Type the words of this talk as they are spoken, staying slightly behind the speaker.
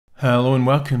Hello and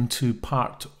welcome to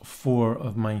part 4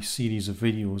 of my series of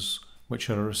videos, which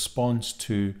are a response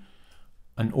to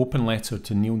an open letter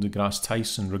to Neil deGrasse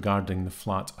Tyson regarding the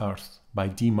flat earth by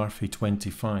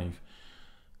dmurphy25. In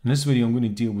this video I'm going to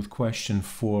deal with question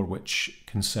 4, which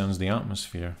concerns the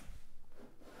atmosphere.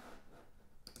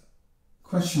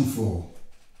 Question 4.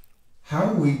 How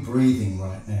are we breathing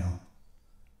right now?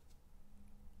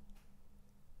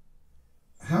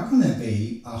 How can there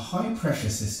be a high pressure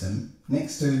system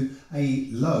next to a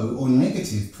low or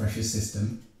negative pressure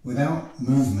system without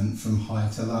movement from high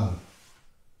to low?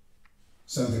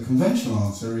 So the conventional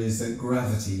answer is that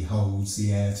gravity holds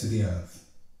the air to the earth.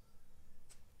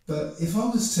 But if I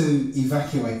was to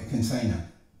evacuate a container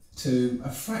to a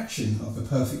fraction of the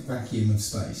perfect vacuum of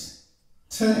space,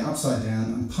 turn it upside down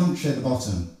and puncture the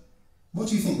bottom, what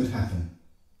do you think would happen?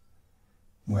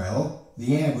 Well,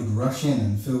 the air would rush in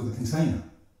and fill the container.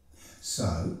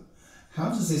 So, how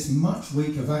does this much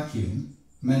weaker vacuum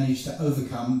manage to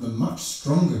overcome the much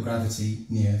stronger gravity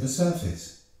near the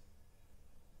surface?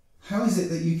 How is it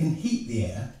that you can heat the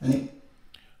air and it...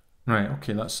 Right,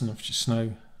 okay, that's enough just now.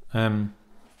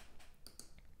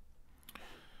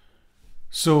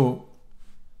 So,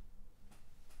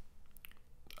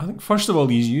 I think first of all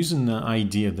he's using the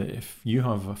idea that if you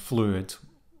have a fluid,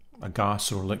 a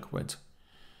gas or liquid,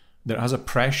 that has a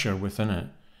pressure within it,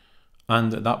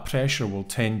 and that pressure will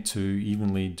tend to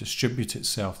evenly distribute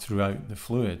itself throughout the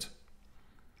fluid.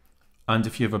 And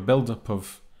if you have a buildup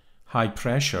of high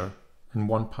pressure in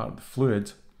one part of the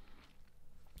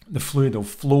fluid will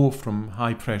flow from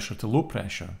high pressure to low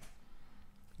pressure,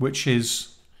 which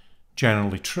is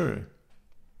generally true.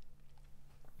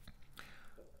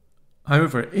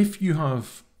 However, if you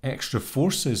have extra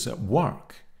forces at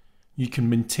work, you can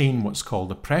maintain what's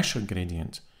called a pressure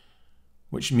gradient,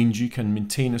 which means you can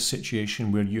maintain a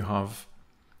situation where you have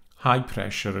high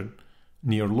pressure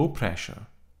near low pressure.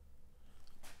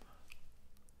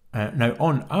 Now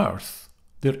on Earth,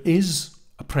 there is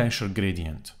a pressure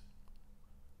gradient.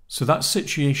 So that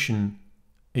situation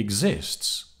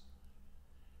exists.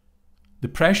 The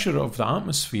pressure of the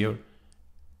atmosphere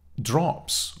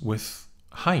drops with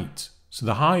height. So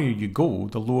the higher you go,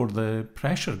 the lower the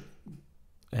pressure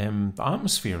the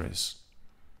atmosphere is.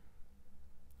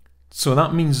 So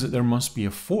that means that there must be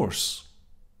a force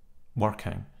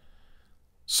working.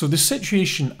 So the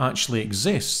situation actually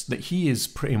exists that he is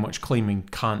pretty much claiming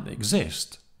can't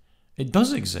exist. It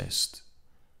does exist.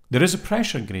 There is a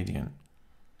pressure gradient,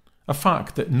 a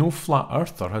fact that no flat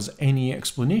earther has any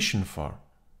explanation for.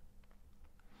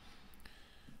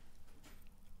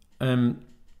 Now,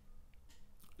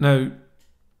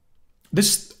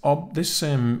 this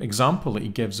example that he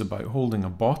gives about holding a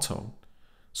bottle,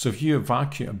 so if you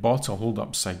evacuate a bottle, hold it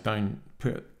upside down,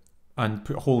 put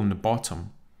a hole in the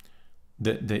bottom,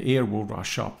 the air will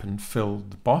rush up and fill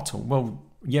the bottle. Well,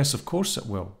 yes, of course it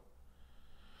will.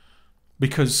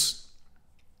 Because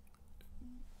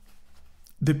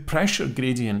the pressure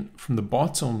gradient from the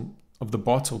bottom of the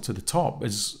bottle to the top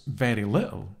is very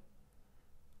little.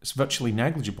 It's virtually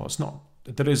negligible. It's not,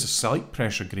 there is a slight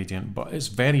pressure gradient, but it's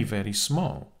very, very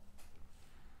small.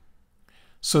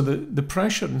 So the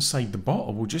pressure inside the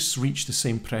bottle will just reach the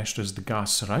same pressure as the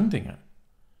gas surrounding it.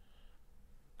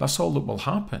 That's all that will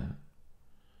happen.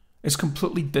 It's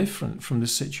completely different from the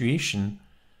situation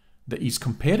that he's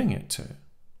comparing it to.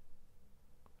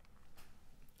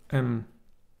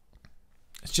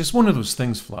 It's just one of those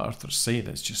things flat earthers say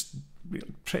that's just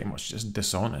pretty much just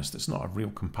dishonest. It's not a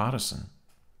real comparison.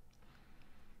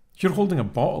 If you're holding a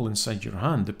bottle inside your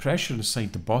hand, the pressure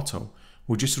inside the bottle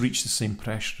will just reach the same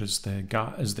pressure as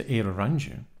the air around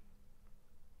you.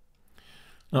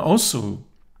 Now also,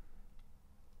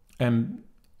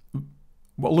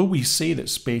 although we say that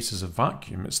space is a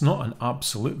vacuum, it's not an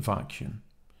absolute vacuum.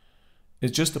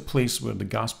 It's just a place where the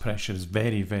gas pressure is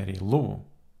very, very low.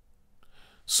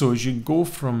 So as you go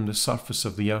from the surface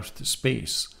of the earth to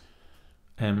space,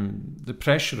 the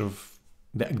pressure of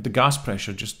the gas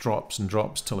pressure just drops and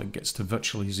drops till it gets to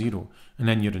virtually zero, and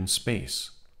then you're in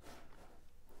space.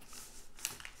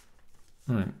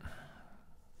 Right.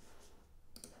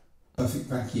 perfect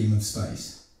vacuum of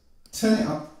space. Turn it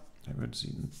up.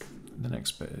 The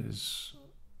next bit is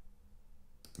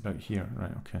about here,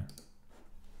 right, okay.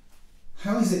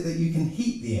 How is it that you can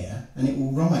heat the air and it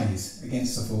will rise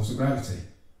against the force of gravity?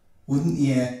 Wouldn't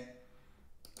the air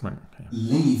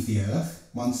leave the earth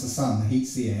once the sun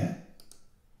heats the air?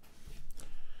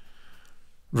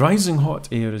 Rising hot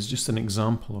air is just an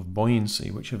example of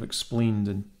buoyancy, which I've explained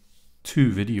in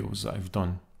 2 videos that I've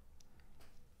done.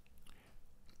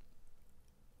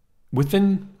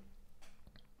 Within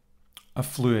a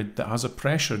fluid that has a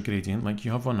pressure gradient like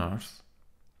you have on Earth,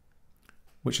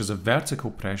 which is a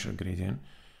vertical pressure gradient,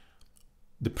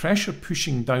 the pressure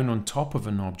pushing down on top of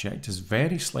an object is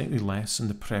very slightly less than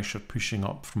the pressure pushing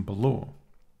up from below.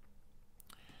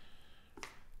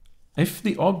 If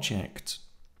the object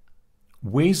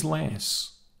weighs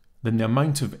less than the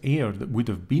amount of air that would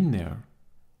have been there,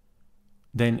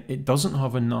 then it doesn't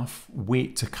have enough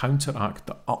weight to counteract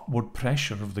the upward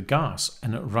pressure of the gas,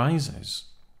 and it rises.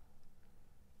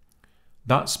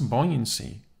 That's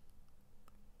buoyancy.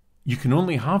 You can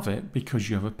only have it because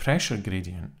you have a pressure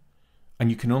gradient, and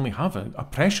you can only have a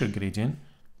pressure gradient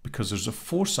because there's a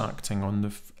force acting on the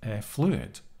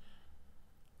fluid,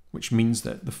 which means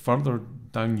that the further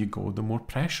down you go, the more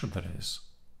pressure there is.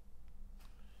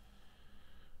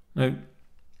 Now,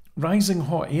 rising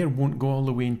hot air won't go all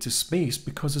the way into space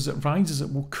because as it rises,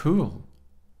 it will cool.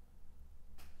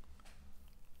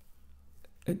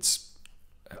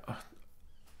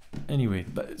 Anyway,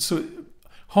 so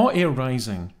hot air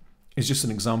rising is just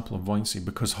an example of buoyancy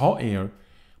because hot air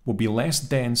will be less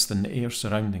dense than the air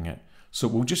surrounding it. So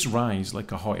it will just rise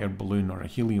like a hot air balloon or a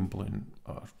helium balloon,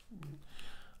 or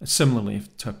similarly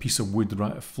to a piece of wood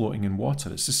floating in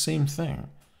water. It's the same thing.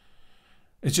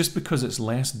 It's just because it's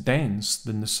less dense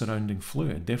than the surrounding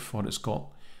fluid, therefore it's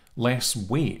got less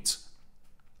weight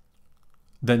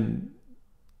than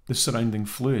the surrounding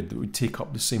fluid that would take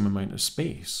up the same amount of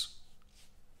space.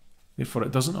 Therefore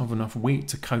it doesn't have enough weight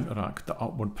to counteract the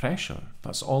upward pressure.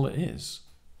 That's all it is.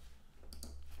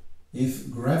 If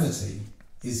gravity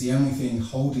is the only thing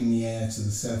holding the air to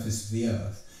the surface of the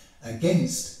Earth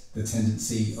against the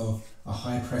tendency of a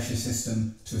high pressure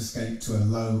system to escape to a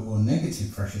low or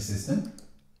negative pressure system.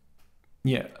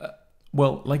 Yeah,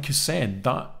 well, like I said,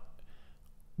 that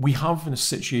we have a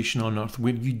situation on Earth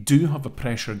where you do have a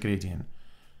pressure gradient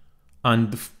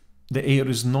and the air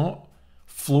is not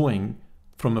flowing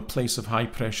from a place of high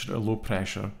pressure to low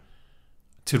pressure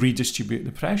to redistribute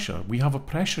the pressure. We have a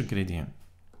pressure gradient.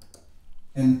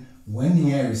 And when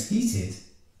the air is heated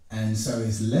and so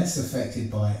is less affected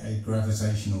by a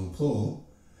gravitational pull,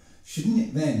 shouldn't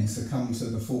it then succumb to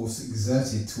the force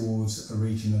exerted towards a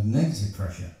region of negative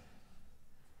pressure?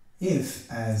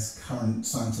 If, as current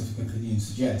scientific opinion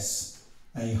suggests,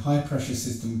 a high pressure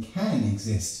system can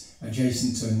exist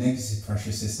adjacent to a negative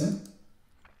pressure system.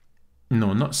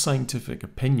 No, not scientific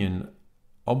opinion,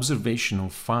 observational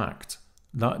fact.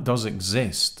 That does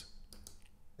exist.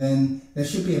 Then there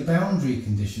should be a boundary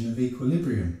condition of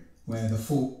equilibrium where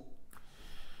the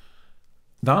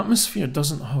atmosphere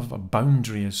doesn't have a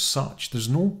boundary as such. There's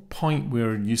no point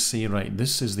where you say, right,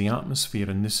 this is the atmosphere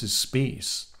and this is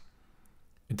space.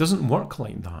 It doesn't work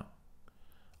like that.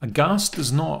 A gas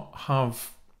does not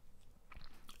have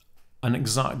an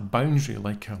exact boundary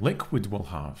like a liquid will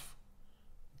have.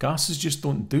 Gases just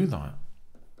don't do that.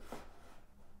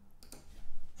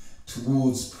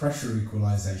 Towards pressure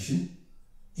equalization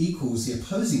equals the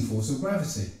opposing force of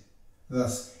gravity.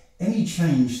 Thus, any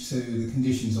change to the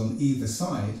conditions on either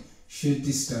side should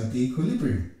disturb the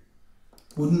equilibrium.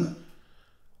 Wouldn't?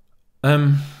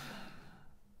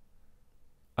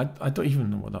 I don't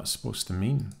even know what that's supposed to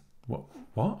mean.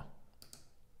 What?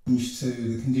 Change to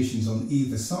the conditions on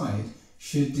either side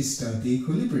should disturb the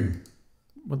equilibrium.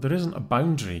 Well, there isn't a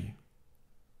boundary.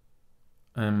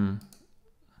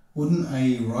 Wouldn't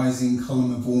a rising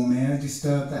column of warm air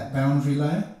disturb that boundary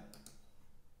layer?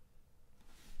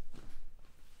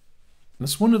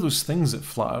 It's one of those things that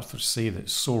flat earthers say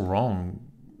that's so wrong,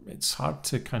 it's hard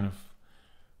to kind of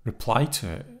reply to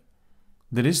it.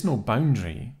 There is no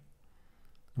boundary.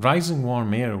 Rising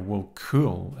warm air will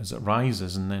cool as it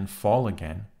rises and then fall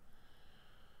again.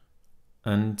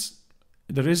 And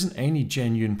there isn't any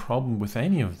genuine problem with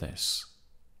any of this.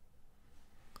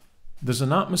 There's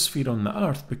an atmosphere on the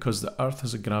Earth because the Earth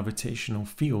has a gravitational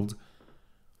field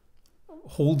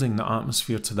holding the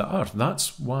atmosphere to the Earth.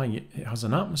 That's why it has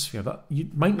an atmosphere. That you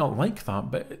might not like that,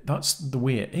 but that's the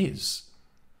way it is.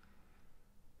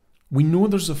 We know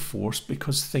there's a force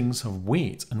because things have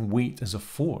weight, and weight is a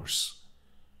force.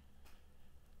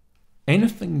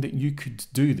 Anything that you could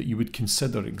do that you would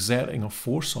consider exerting a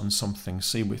force on something,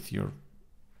 say with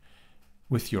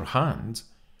your hand,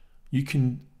 you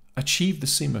can achieve the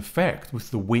same effect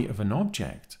with the weight of an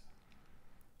object.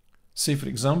 Say, for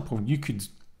example, you could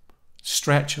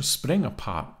stretch a spring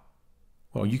apart.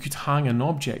 Well, you could hang an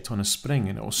object on a spring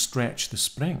and it will stretch the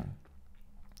spring.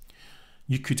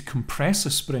 You could compress a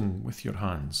spring with your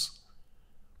hands,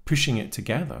 pushing it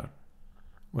together.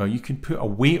 Well, you can put a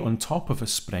weight on top of a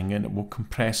spring and it will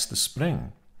compress the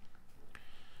spring.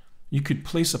 You could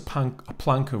place a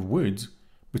plank of wood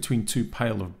between two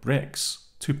piles of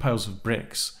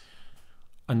bricks,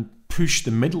 and push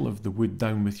the middle of the wood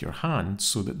down with your hand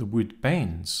so that the wood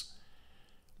bends.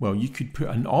 Well, you could put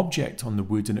an object on the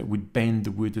wood and it would bend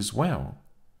the wood as well.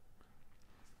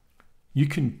 You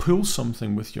can pull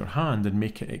something with your hand and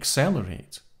make it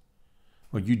accelerate.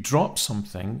 Well, you drop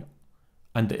something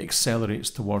and it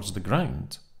accelerates towards the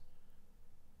ground.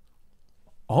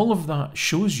 All of that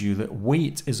shows you that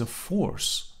weight is a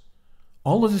force.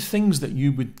 All of the things that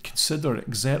you would consider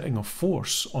exerting a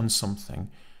force on something,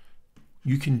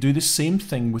 you can do the same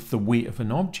thing with the weight of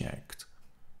an object.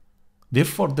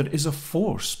 Therefore, there is a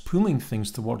force pulling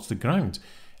things towards the ground.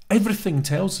 Everything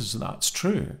tells us that's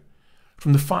true.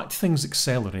 From the fact things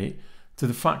accelerate, to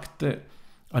the fact that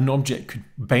an object could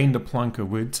bend a plank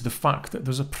of wood, to the fact that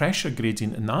there's a pressure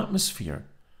gradient in the atmosphere.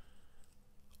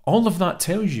 All of that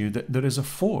tells you that there is a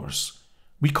force.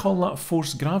 We call that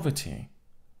force gravity.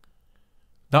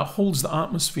 That holds the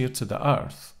atmosphere to the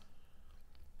earth.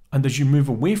 And as you move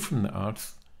away from the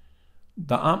earth,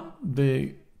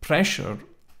 the pressure,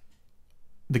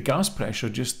 the gas pressure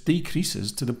just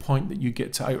decreases to the point that you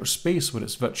get to outer space where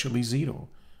it's virtually zero.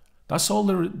 That's all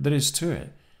there is to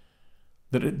it.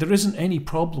 There isn't any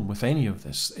problem with any of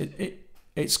this.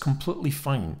 It's completely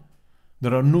fine.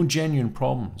 There are no genuine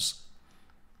problems.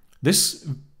 This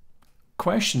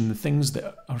question, the things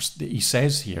that he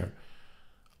says here,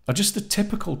 are just the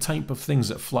typical type of things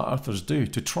that flat earthers do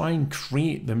to try and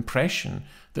create the impression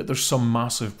that there's some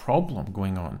massive problem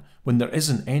going on when there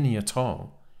isn't any at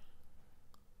all.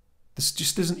 This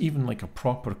just isn't even like a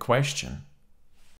proper question.